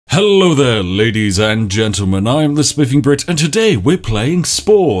Hello there, ladies and gentlemen, I'm the Spiffing Brit, and today we're playing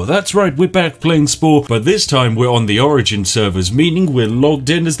Spore. That's right, we're back playing Spore, but this time we're on the Origin servers, meaning we're logged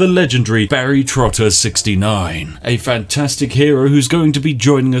in as the legendary Barry Trotter 69, a fantastic hero who's going to be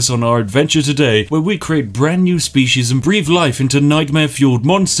joining us on our adventure today, where we create brand new species and breathe life into nightmare-fueled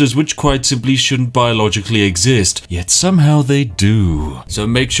monsters which quite simply shouldn't biologically exist, yet somehow they do. So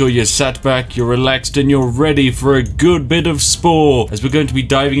make sure you're sat back, you're relaxed, and you're ready for a good bit of Spore, as we're going to be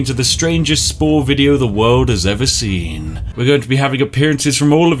diving into the strangest Spore video the world has ever seen. We're going to be having appearances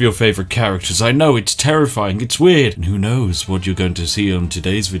from all of your favourite characters. I know, it's terrifying, it's weird, and who knows what you're going to see on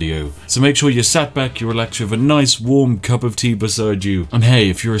today's video. So make sure you're sat back, you're relaxed, you have a nice warm cup of tea beside you. And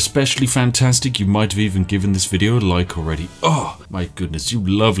hey, if you're especially fantastic, you might have even given this video a like already. Oh, my goodness, you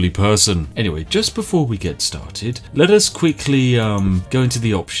lovely person. Anyway, just before we get started, let us quickly go into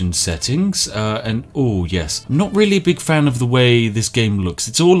the options settings. Oh yes, I'm not really a big fan of the way this game looks.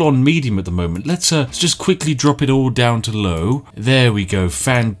 It's all on medium at the moment. Let's just quickly drop it all down to low. There we go,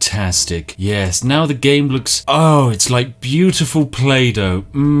 fantastic. Yes, now the game looks, oh, it's like beautiful Play-Doh.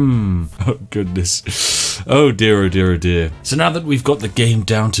 Oh goodness. Oh dear, oh dear, oh dear. So now that we've got the game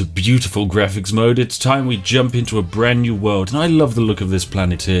down to beautiful graphics mode, it's time we jump into a brand new world, and I love the look of this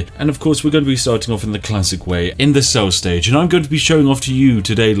planet here. And of course we're going to be starting off in the classic way, in the cell stage, and I'm going to be showing off to you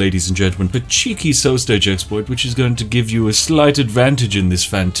today, ladies and gentlemen, a cheeky cell stage exploit which is going to give you a slight advantage in this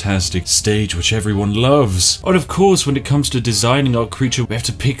fantastic stage which everyone loves. And of course, when it comes to designing our creature, we have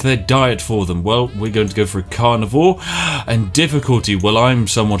to pick their diet for them. Well, we're going to go for a carnivore, and difficulty, well, I'm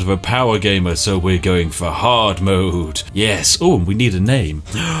somewhat of a power gamer, so we're going for hard mode. Yes. Oh, and we need a name.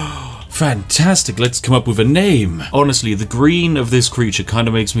 Fantastic, let's come up with a name. Honestly, the green of this creature kind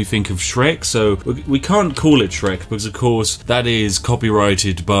of makes me think of Shrek, so we can't call it Shrek because of course that is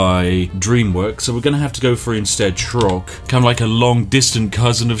copyrighted by DreamWorks, so we're going to have to go for instead Shrok, kind of like a long distant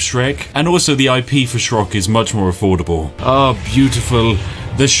cousin of Shrek, and also the IP for Shrok is much more affordable. Ah, beautiful.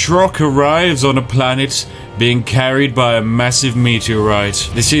 The Shrok arrives on a planet being carried by a massive meteorite.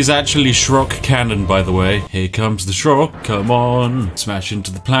 This is actually Shrok canon, by the way. Here comes the Shrok, come on. Smash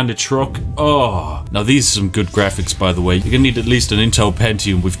into the planet, Shrok. Oh, now these are some good graphics, by the way. You're gonna need at least an Intel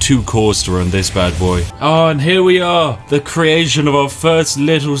Pentium with 2 cores to run this bad boy. Oh, and here we are, the creation of our first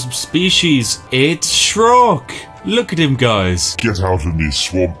little species. It's Shrok. Look at him, guys. Get out of me,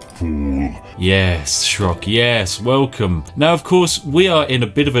 swamp fool. Yes, Shrok, yes, welcome. Now, of course, we are in a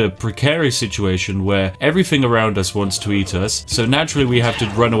bit of a precarious situation where everything around us wants to eat us, so naturally we have to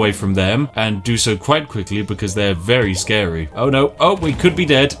run away from them, and do so quite quickly because they're very scary. Oh no, oh, we could be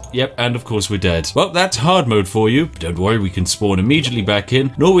dead. Yep, and of course we're dead. Well, that's hard mode for you. Don't worry, we can spawn immediately back in,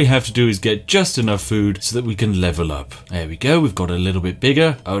 and all we have to do is get just enough food so that we can level up. There we go, we've got a little bit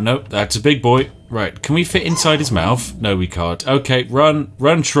bigger. Oh no, that's a big boy. Right, can we fit inside his mouth? No, we can't. Okay, run,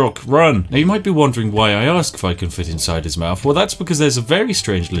 run, Shrok, run. Now, you might be wondering why I ask if I can fit inside his mouth. Well, that's because there's a very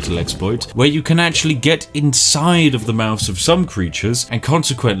strange little exploit where you can actually get inside of the mouths of some creatures, and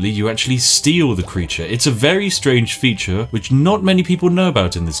consequently, you actually steal the creature. It's a very strange feature, which not many people know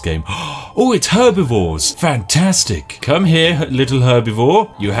about in this game. Oh, it's herbivores. Fantastic. Come here, little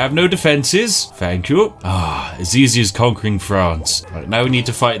herbivore. You have no defenses. Thank you. Ah, as easy as conquering France. Right, now we need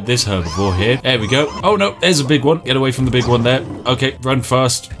to fight this herbivore here. There we go. Oh no, there's a big one. Get away from the big one there. Okay, run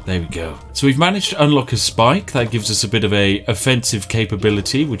fast. There we go. So we've managed to unlock a spike. That gives us a bit of a offensive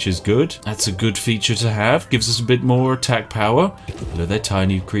capability, which is good. That's a good feature to have. Gives us a bit more attack power. Hello there,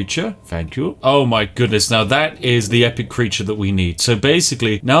 tiny creature. Thank you. Oh my goodness. Now that is the epic creature that we need. So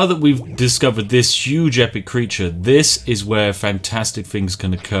basically, now that we've discovered this huge epic creature, this is where fantastic things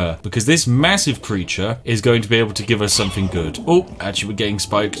can occur. Because this massive creature is going to be able to give us something good. Oh, actually we're getting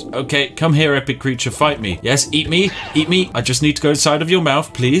spiked. Okay, come here, epic creature, fight me. Yes, eat me, eat me. I just need to go inside of your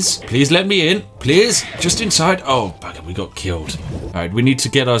mouth, please. Please let me in, please. Just inside. Oh, bugger, we got killed. All right, we need to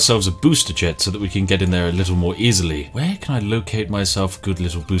get ourselves a booster jet so that we can get in there a little more easily. Where can I locate myself a good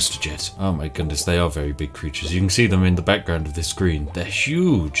little booster jet? Oh my goodness, they are very big creatures. You can see them in the background of this screen. They're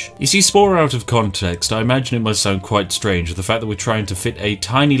huge. You see, Spore out of context, I imagine it must sound quite strange, the fact that we're trying to fit a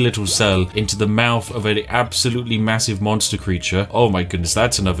tiny little cell into the mouth of an absolutely massive monster creature. Oh my goodness,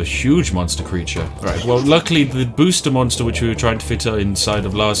 that's another huge monster creature. Right, well, luckily the booster monster which we were trying to fit inside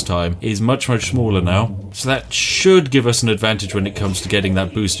of last time is much smaller now, so that should give us an advantage when it comes to getting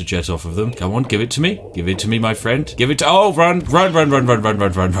that booster jet off of them. Come on, give it to me. Give it to me, my friend. Give it to— oh, run, run, run, run, run, run,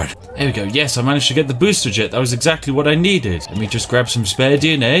 run, run, run. There we go. Yes, I managed to get the booster jet. That was exactly what I needed. Let me just grab some spare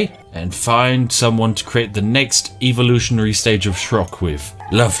DNA and find someone to create the next evolutionary stage of Shrok with.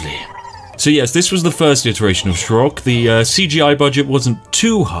 Lovely. So yes, this was the first iteration of Shrok. The CGI budget wasn't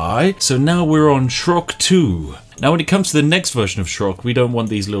too high, so now we're on Shrok 2. Now, when it comes to the next version of Shrock, we don't want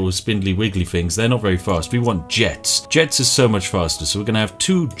these little spindly wiggly things. They're not very fast. We want jets. Jets is so much faster. So we're going to have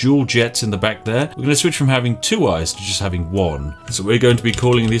 2 dual jets in the back there. We're going to switch from having 2 eyes to just having 1. So we're going to be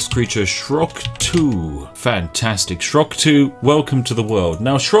calling this creature Shrock 2. Fantastic. Shrock 2, welcome to the world.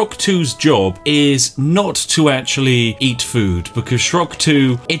 Now, Shrock 2's job is not to actually eat food, because Shrock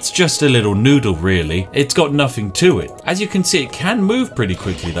 2, it's just a little noodle, really. It's got nothing to it. As you can see, it can move pretty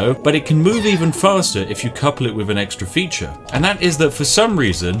quickly though, but it can move even faster if you couple it with an extra feature. And that is that for some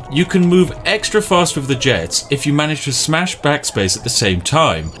reason, you can move extra fast with the jets if you manage to smash backspace at the same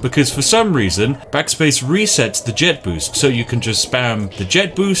time. Because for some reason, backspace resets the jet boost, so you can just spam the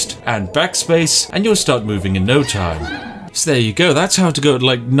jet boost and backspace, and you'll start moving in no time. So there you go, that's how to go at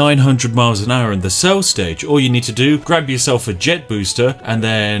like 900 miles an hour in the cell stage. All you need to do, grab yourself a jet booster and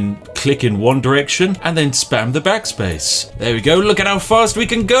then click in one direction and then spam the backspace. There we go, look at how fast we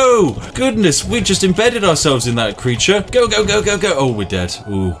can go! Goodness, we just embedded ourselves in that creature. Go, go, go, go, go! Oh, we're dead.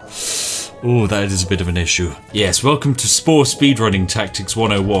 Ooh. Oh, that is a bit of an issue. Yes, welcome to Spore Speedrunning Tactics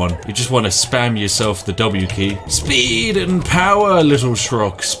 101. You just want to spam yourself the W key. Speed and power, little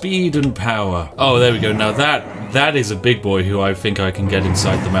Shrock. Speed and power. Oh, there we go. Now that is a big boy who I think I can get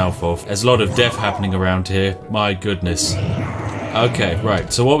inside the mouth of. There's a lot of death happening around here. My goodness. Okay,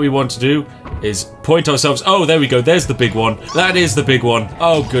 right. So what we want to do is point ourselves. Oh, there we go. There's the big one. That is the big one.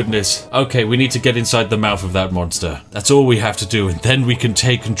 Oh, goodness. Okay, we need to get inside the mouth of that monster. That's all we have to do, and then we can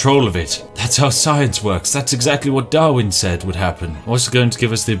take control of it. That's how science works. That's exactly what Darwin said would happen. Also going to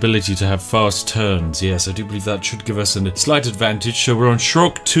give us the ability to have fast turns. Yes, I do believe that should give us a slight advantage. So we're on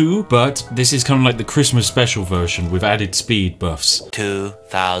Shrock 2, but this is kind of like the Christmas special version with added speed buffs.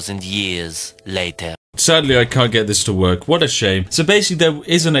 2,000 years later. Sadly, I can't get this to work. What a shame. So basically, there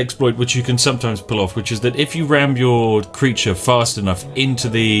is an exploit which you can sometimes pull off, which is that if you ram your creature fast enough into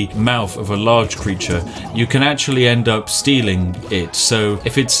the mouth of a large creature, you can actually end up stealing it. So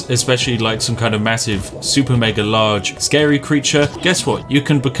if it's especially like some kind of massive, super mega large, scary creature, guess what? You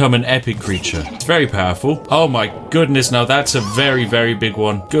can become an epic creature. It's very powerful. Oh my goodness, now that's a very, very big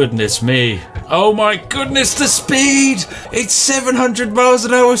one. Goodness me. Oh my goodness, the speed! It's 700 miles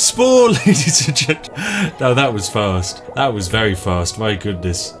an hour Spore, ladies and gentlemen. No, that was fast. That was very fast, my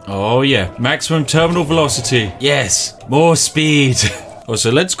goodness. Oh yeah, maximum terminal velocity. Yes, more speed.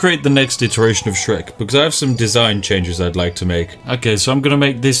 Also, let's create the next iteration of Shrek, because I have some design changes I'd like to make. Okay, so I'm gonna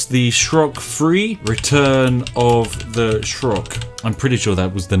make this the Shrock 3 Return of the Shrock. I'm pretty sure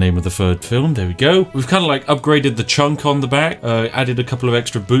that was the name of the third film. There we go. We've kind of like upgraded the chunk on the back, added a couple of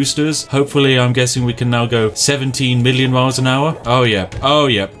extra boosters. Hopefully, I'm guessing we can now go 17 million miles an hour. Oh yeah, oh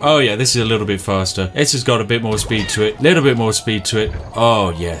yeah, oh yeah, this is a little bit faster. This has got a bit more speed to it, little bit more speed to it. Oh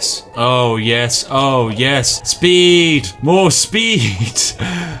yes, oh yes, oh yes. Speed, more speed.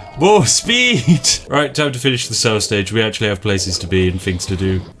 More speed! Right, time to finish the cell stage. We actually have places to be and things to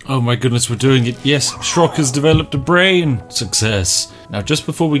do. Oh my goodness, we're doing it. Yes, Shrock has developed a brain. Success. Now, just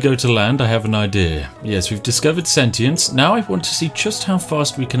before we go to land, I have an idea. Yes, we've discovered sentience. Now I want to see just how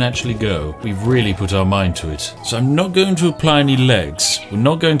fast we can actually go. We've really put our mind to it. So I'm not going to apply any legs. We're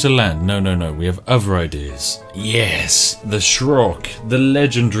not going to land. No, no, no. We have other ideas. Yes, the Shrock. The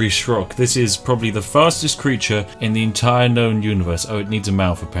legendary Shrock. This is probably the fastest creature in the entire known universe. Oh, it needs a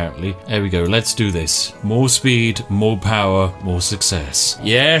mouth, apparently. There we go. Let's do this. More speed, more power, more success.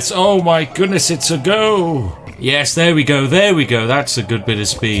 Yes. Oh my goodness, it's a go. Yes, there we go. There we go. That's a good bit of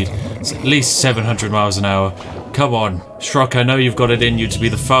speed. It's at least 700 miles an hour. Come on, Shrock, I know you've got it in you to be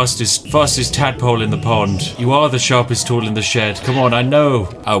the fastest tadpole in the pond. You are the sharpest tool in the shed. Come on, I know.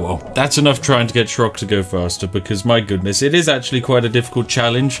 Oh well, that's enough trying to get Shrock to go faster, because my goodness, it is actually quite a difficult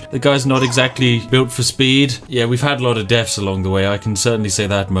challenge. The guy's not exactly built for speed. Yeah, we've had a lot of deaths along the way, I can certainly say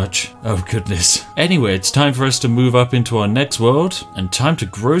that much. Oh goodness. Anyway, it's time for us to move up into our next world, and time to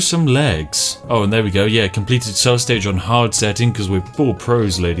grow some legs. Oh, and there we go, yeah, completed cell stage on hard setting, because we're full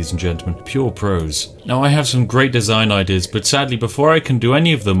pros, ladies and gentlemen. Pure pros. Now, I have some great design ideas, but sadly, before I can do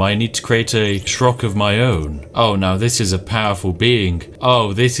any of them, I need to create a Shrock of my own. Oh, now this is a powerful being.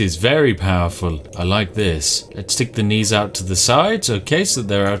 Oh, this is very powerful. I like this. Let's stick the knees out to the sides, okay, so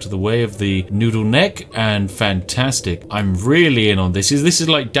they're out of the way of the noodle neck, and fantastic. I'm really in on this. This is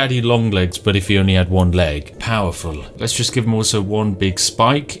like Daddy Longlegs, but if he only had one leg. Powerful. Let's just give him also one big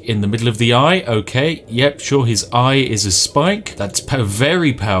spike in the middle of the eye. Okay, yep, sure, his eye is a spike. That's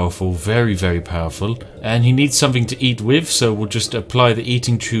very powerful, very, very powerful. And he needs something to eat with, so we'll just apply the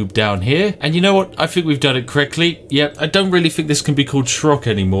eating tube down here. And you know what? I think we've done it correctly. Yep, I don't really think this can be called Shrock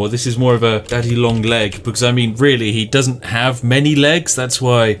anymore. This is more of a daddy long leg, because I mean, really, he doesn't have many legs. That's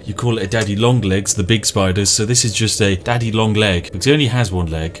why you call it a daddy long legs, the big spiders. So this is just a daddy long leg, because he only has one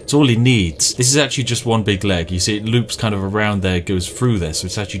leg. It's all he needs. This is actually just one big leg. You see, it loops kind of around there, goes through there. So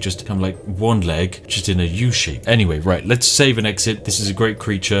it's actually just kind of like one leg, just in a U shape. Anyway, right, let's save and exit. This is a great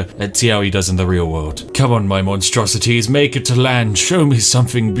creature. Let's see how he does in the real world. Come on, my monstrosities, make it to land. Show me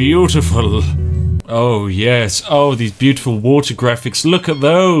something beautiful. Oh, yes. Oh, these beautiful water graphics. Look at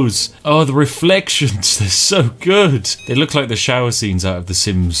those. Oh, the reflections. They're so good. They look like the shower scenes out of the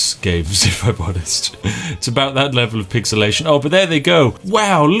Sims games, if I'm honest. It's about that level of pixelation. Oh, but there they go.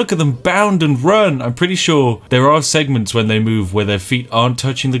 Wow, look at them bound and run. I'm pretty sure there are segments when they move where their feet aren't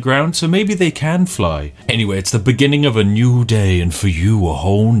touching the ground, so maybe they can fly. Anyway, it's the beginning of a new day, and for you, a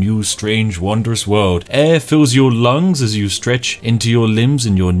whole new, strange, wondrous world. Air fills your lungs as you stretch into your limbs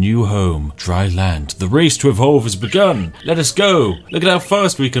in your new home. Dry land. The race to evolve has begun. Let us go. Look at how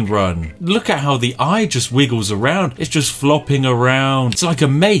fast we can run. Look at how the eye just wiggles around. It's just flopping around. It's like a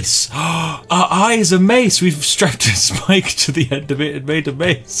mace. Our eye is a mace. We've strapped a spike to the end of it and made a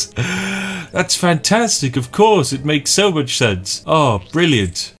mace. That's fantastic. Of course, it makes so much sense. Oh,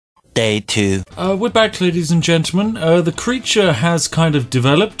 brilliant. Day 2. We're back, ladies and gentlemen. The creature has kind of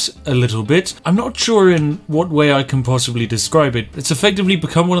developed a little bit. I'm not sure in what way I can possibly describe it. It's effectively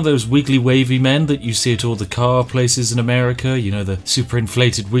become one of those wiggly wavy men that you see at all the car places in America, you know, the super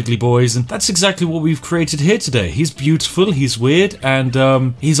inflated wiggly boys, and that's exactly what we've created here today. He's beautiful, he's weird,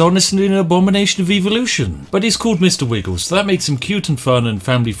 and he's honestly an abomination of evolution. But he's called Mr. Wiggles, so that makes him cute and fun and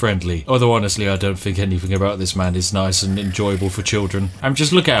family friendly. Although honestly, I don't think anything about this man is nice and enjoyable for children.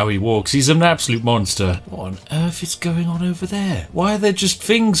 Just look at how he walks. He's an absolute monster. What on earth is going on over there? Why are there just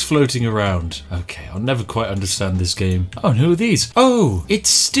things floating around? Okay, I'll never quite understand this game. Oh, and who are these? Oh,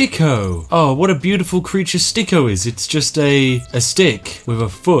 it's Sticko. Oh, what a beautiful creature Sticko is. It's just a stick with a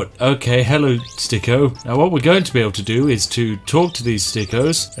foot. Okay, hello Sticko. Now what we're going to be able to do is to talk to these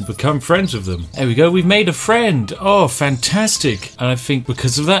Stickos and become friends with them. There we go, we've made a friend. Oh, fantastic. And I think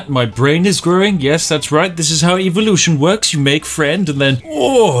because of that, my brain is growing. Yes, that's right. This is how evolution works. You make friend and then,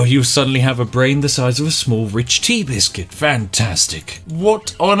 oh, you suddenly have a brain the size of a small rich tea biscuit. Fantastic.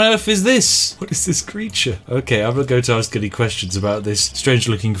 What on earth is this? What is this creature? Okay, I'm not going to ask any questions about this strange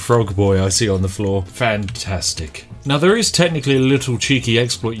looking frog boy I see on the floor. Fantastic. Now there is technically a little cheeky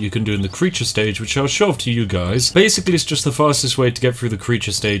exploit you can do in the creature stage, which I'll show off to you guys. Basically, it's just the fastest way to get through the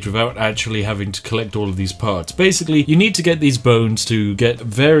creature stage without actually having to collect all of these parts. Basically, you need to get these bones to get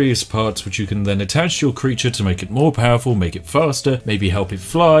various parts which you can then attach to your creature to make it more powerful, make it faster, maybe help it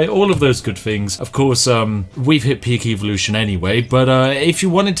fly, all of those good things. Of course, we've hit peak evolution anyway, but if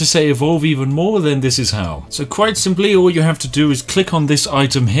you wanted to say evolve even more, then this is how. So quite simply, all you have to do is click on this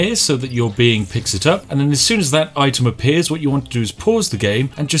item here so that your being picks it up, and then as soon as that item appears, what you want to do is pause the game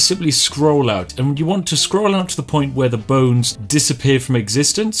and just simply scroll out. And you want to scroll out to the point where the bones disappear from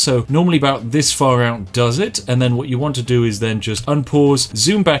existence. So normally about this far out does it, and then what you want to do is then just unpause,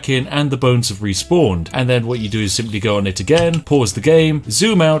 zoom back in, and the bones have respawned. And then what you do is simply go on it again, pause the game,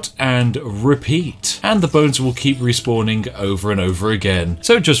 zoom out, and repeat. And the bones will keep respawning over and over again.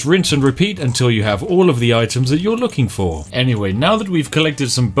 So just rinse and repeat until you have all of the items that you're looking for. Anyway, now that we've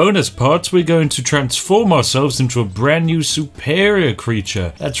collected some bonus parts, we're going to transform ourselves into a brand new superior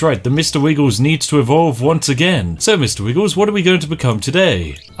creature. That's right, the Mr. Wiggles needs to evolve once again. So Mr. Wiggles, what are we going to become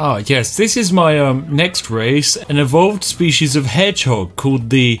today? Ah, yes, this is my next race, an evolved species of hedgehog called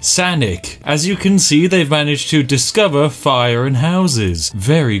the Sanic. As you can see, they've managed to discover fire in houses.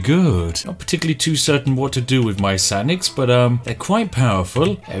 Very good. Not particularly too certain what to do with my Sanics, but they're quite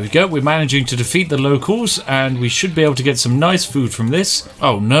powerful. There we go, we're managing to defeat the locals, and we should be able to get some nice food from this.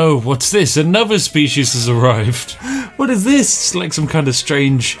 Oh no, what's this? Another species has arrived. What is this? It's like some kind of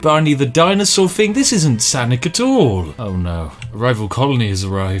strange Barney the dinosaur thing. This isn't Sanic at all. Oh no, a rival colony has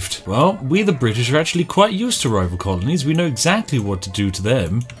arrived. Well, we the British are actually quite used to rival colonies. We know exactly what to do to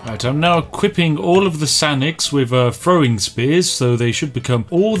them. Right, I'm now equipping all of the Sanics with throwing spears, so they should become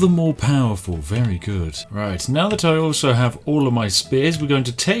all the more powerful. Very good. Right, now that I also have all of my spears, we're going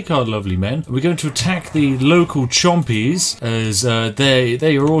to take our lovely men, and we're going to attack the local chompies, as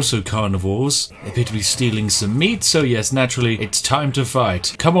they are also carnivores. They appear to be stealing some meat, so yes, naturally, it's time to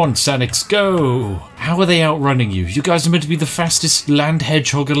fight. Come on, Sanics, go! How are they outrunning you? You guys are meant to be the fastest land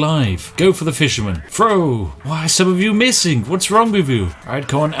hedgehog alive. Go for the fisherman. Throw. Why are some of you missing? What's wrong with you? Alright,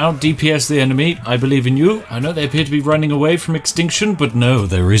 come on, out DPS the enemy. I believe in you. I know they appear to be running away from extinction, but no,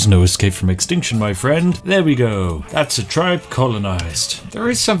 there is no escape from extinction, my friend. There we go. That's a tribe colonized. There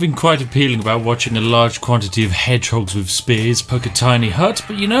is something quite appealing about watching a large quantity of hedgehogs with spears poke a tiny hut,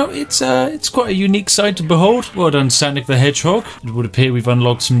 but you know, it's quite a unique sight to behold. Well done, Sonic the Hedgehog. It would appear we've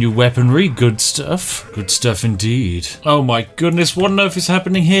unlocked some new weaponry. Good stuff. Good stuff indeed. Oh my goodness, what on earth is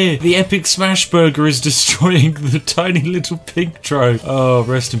happening here? The epic smash burger is destroying the tiny little pink tribe. Oh,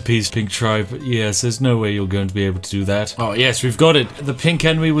 rest in peace, pink tribe. Yes, there's no way you're going to be able to do that. Oh yes, we've got it. The pink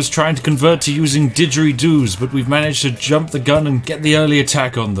enemy was trying to convert to using didgeridoos, but we've managed to jump the gun and get the early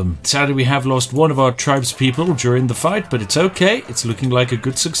attack on them. Sadly, we have lost one of our tribe's people during the fight, but it's okay. It's looking like a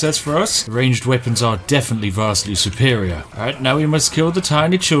good success for us. The ranged weapons are definitely vastly superior. Alright, now we must kill the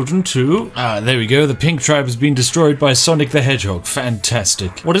tiny children too. Ah, there we go. The pink tribe has been destroyed by Sonic the Hedgehog.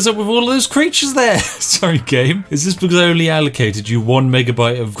 Fantastic. What is up with all of those creatures there? Sorry, game. Is this because I only allocated you 1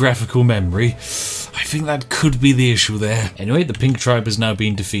 megabyte of graphical memory? I think that could be the issue there. Anyway, the pink tribe has now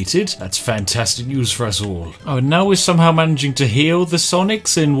been defeated. That's fantastic news for us all. Oh, and now we're somehow managing to heal the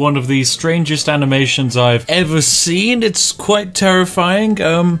Sonics in one of the strangest animations I've ever seen. It's quite terrifying.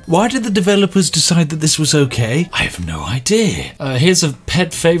 Why did the developers decide that this was okay? I have no idea. Here's a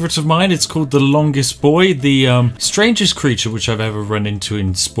pet favorite of mine. It's called the Longest Boy, the strangest creature which I've ever run into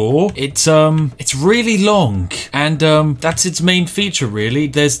in Spore. It's really long, and that's its main feature, really.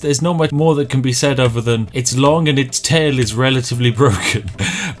 There's not much more that can be said other than it's long and its tail is relatively broken.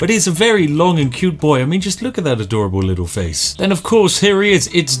 But he's a very long and cute boy. I mean, just look at that adorable little face. Then of course, here he is.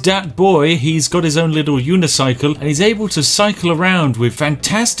 It's Dat Boy. He's got his own little unicycle and he's able to cycle around with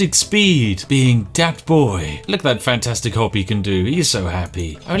fantastic speed, being Dat Boy. Look at that fantastic hop he can do. He's so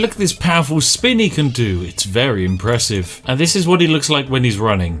happy. I mean, look at this powerful spin he can do. It's very impressive. And this is what he looks like when he's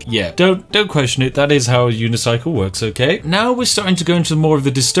running. Yeah, don't question it. That is how a unicycle works, okay? Now we're starting to go into more of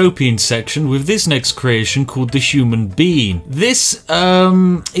the dystopian section with this next creation called the human being. This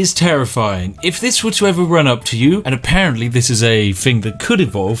is terrifying. If this were to ever run up to you, and apparently this is a thing that could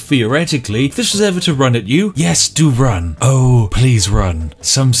evolve theoretically, if this was ever to run at you, yes, do run. Oh, please run.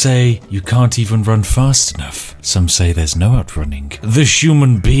 Some say you can't even run fast enough. Some say there's no outrunning. The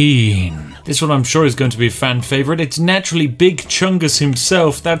human being. This one I'm sure is going to be a fan favorite. It's naturally Big Chungus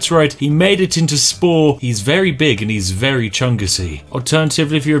himself. That's right, he made it into Spore. He's very big and he's very chungusy.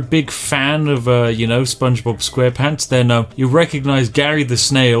 Alternatively, if you're a big fan of, you know, SpongeBob SquarePants, then you recognize Gary the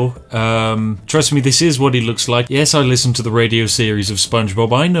Snail. Trust me, this is what he looks like. Yes, I listened to the radio series of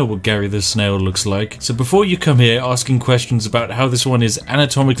SpongeBob. I know what Gary the Snail looks like. So before you come here asking questions about how this one is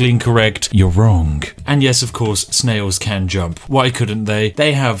anatomically incorrect, you're wrong. And yes, of course, snails can jump. Why couldn't they?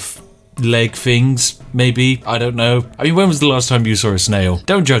 They have leg things, maybe. I don't know. I mean, when was the last time you saw a snail?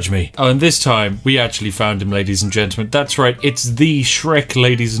 Don't judge me. Oh, and this time, we actually found him, ladies and gentlemen. That's right, it's the Shrek,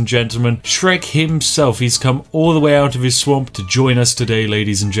 ladies and gentlemen. Shrek himself. He's come all the way out of his swamp to join us today,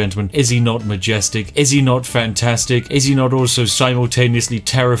 ladies and gentlemen. Is he not majestic? Is he not fantastic? Is he not also simultaneously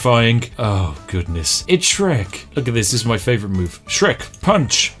terrifying? Oh, goodness. It's Shrek. Look at this. This is my favorite move. Shrek,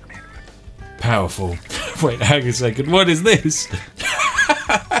 punch. Powerful. Wait, hang a second. What is this?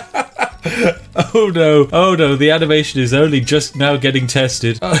 Oh no, oh no, the animation is only just now getting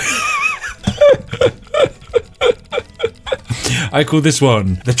tested. I call this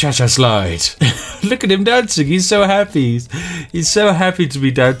one the Cha-Cha Slide. Look at him dancing, he's so happy. He's so happy to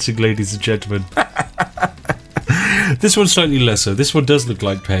be dancing, ladies and gentlemen. This one's slightly lesser. This one does look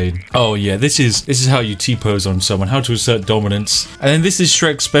like pain. Oh yeah, this is how you T-pose on someone, how to assert dominance. And then this is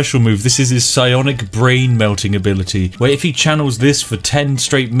Shrek's special move. This is his psionic brain melting ability, where if he channels this for 10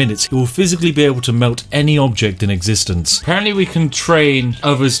 straight minutes, he will physically be able to melt any object in existence. Apparently we can train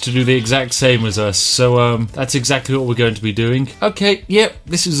others to do the exact same as us, so that's exactly what we're going to be doing. Okay, yep,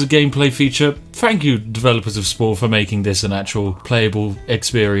 this is a gameplay feature. Thank you, developers of Spore, for making this an actual playable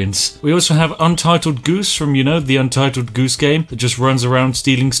experience. We also have Untitled Goose from, you know, the Untitled Goose game that just runs around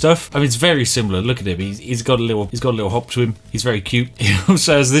stealing stuff. I mean, it's very similar. Look at him. He's got a little hop to him. He's very cute. He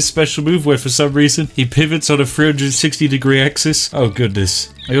also has this special move where, for some reason, he pivots on a 360-degree axis. Oh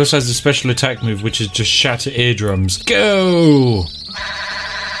goodness. He also has a special attack move which is just shatter eardrums. Go!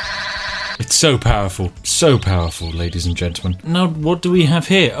 It's so powerful, ladies and gentlemen. Now, what do we have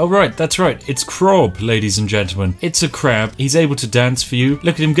here? Oh, right, that's right. It's Crob, ladies and gentlemen. It's a crab. He's able to dance for you.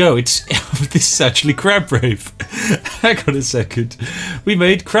 Look at him go. It's this is actually Crab Rave. Hang on a second. We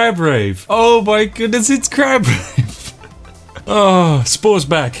made Crab Rave. Oh my goodness, it's Crab Rave. Oh, Spore's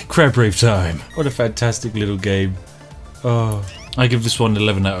back. Crab Rave time. What a fantastic little game. Oh. I give this one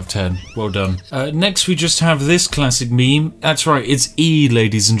 11 out of 10. Well done. Next we just have this classic meme. That's right, it's E,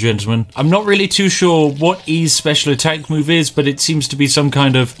 ladies and gentlemen. I'm not really too sure what E's special attack move is, but it seems to be some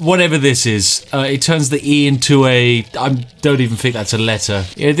kind of whatever this is. It turns the E into a... I don't even think that's a letter.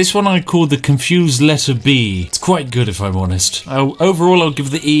 Yeah, this one I call the confused letter B. It's quite good if I'm honest. Overall I'll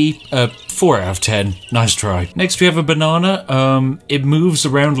give the E 4 out of 10. Nice try. Next we have a banana. It moves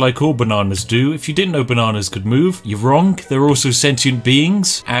around like all bananas do. If you didn't know bananas could move, you're wrong. They're also sentient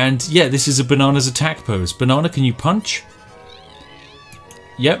beings. And yeah, this is a banana's attack pose. Banana, can you punch?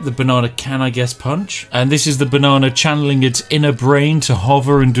 Yep, the banana can, I guess, punch. And this is the banana channeling its inner brain to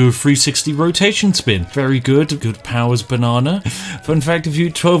hover and do a 360 rotation spin. Very good. Good powers, banana. Fun fact, if you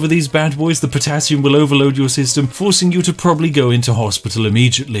eat 12 of these bad boys, the potassium will overload your system, forcing you to probably go into hospital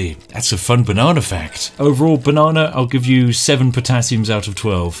immediately. That's a fun banana fact. Overall, banana, I'll give you 7 potassiums out of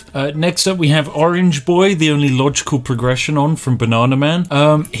 12. Next up, we have Orange Boy, the only logical progression on from Banana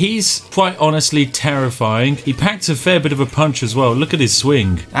Man. He's quite honestly terrifying. He packs a fair bit of a punch as well. Look at his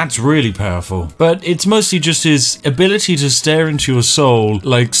swing. That's really powerful. But it's mostly just his ability to stare into your soul,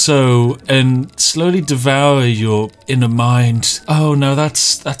 like so, and slowly devour your inner mind. Oh no,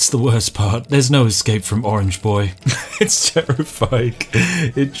 that's the worst part. There's no escape from Orange Boy. It's terrifying.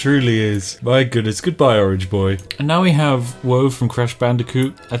 It truly is. My goodness, goodbye Orange Boy. And now we have Woe from Crash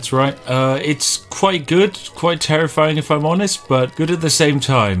Bandicoot. That's right. It's quite good, quite terrifying if I'm honest, but good at the same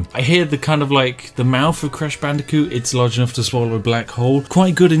time. I hear the kind of like the mouth of Crash Bandicoot, it's large enough to swallow a black hole.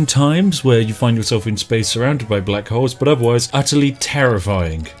 Quite good in times where you find yourself in space surrounded by black holes, but otherwise utterly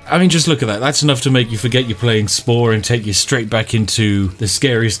terrifying. I mean, just look at that. That's enough to make you forget you're playing Spore and take you straight back into the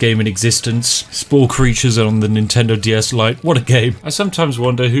scariest game in existence. Spore Creatures on the Nintendo DS Lite. What a game. I sometimes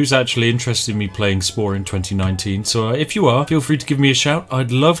wonder who's actually interested in me playing Spore in 2019, so if you are, feel free to give me a shout.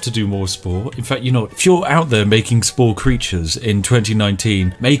 I'd love to do more Spore. In fact, you know what? If you're out there making Spore Creatures in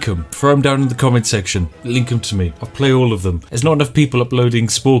 2019, make them. Throw them down in the comment section. Link them to me. I'll play all of them. There's not enough people uploading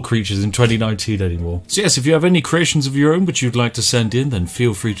Spore Creatures in 2019 anymore. So yes, if you have any creations of your own which you'd like to send in, then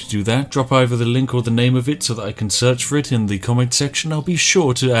feel free to do that. Drop either the link or the name of it so that I can search for it in the comment section. I'll be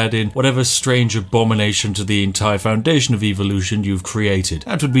sure to add in whatever strange abomination to the entire foundation of evolution you've created.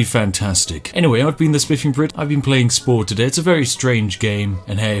 That would be fantastic. Anyway, I've been the Spiffing Brit. I've been playing Spore today. It's a very strange game.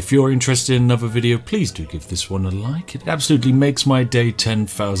 And hey, if you're interested in another video, please do give this one a like. It absolutely makes my day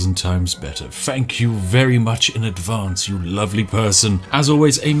 10,000 times better. Thank you very much in advance, you lovely person. As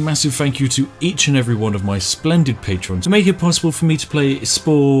always, a massive thank you to each and every one of my splendid patrons to make it possible for me to play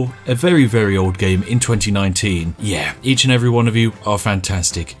Spore, a very, very old game, in 2019. Yeah, each and every one of you are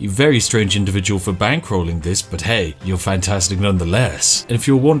fantastic. You're a very strange individual for bankrolling this, but hey, you're fantastic nonetheless. And if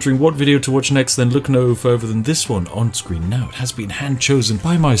you're wondering what video to watch next, then look no further than this one on screen now. It has been hand-chosen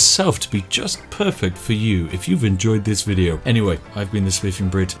by myself to be just perfect for you if you've enjoyed this video. Anyway, I've been the Spiffing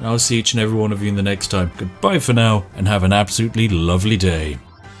Brit, and I'll see each and every one of you in the next time. Goodbye for now, and have an absolutely lovely day.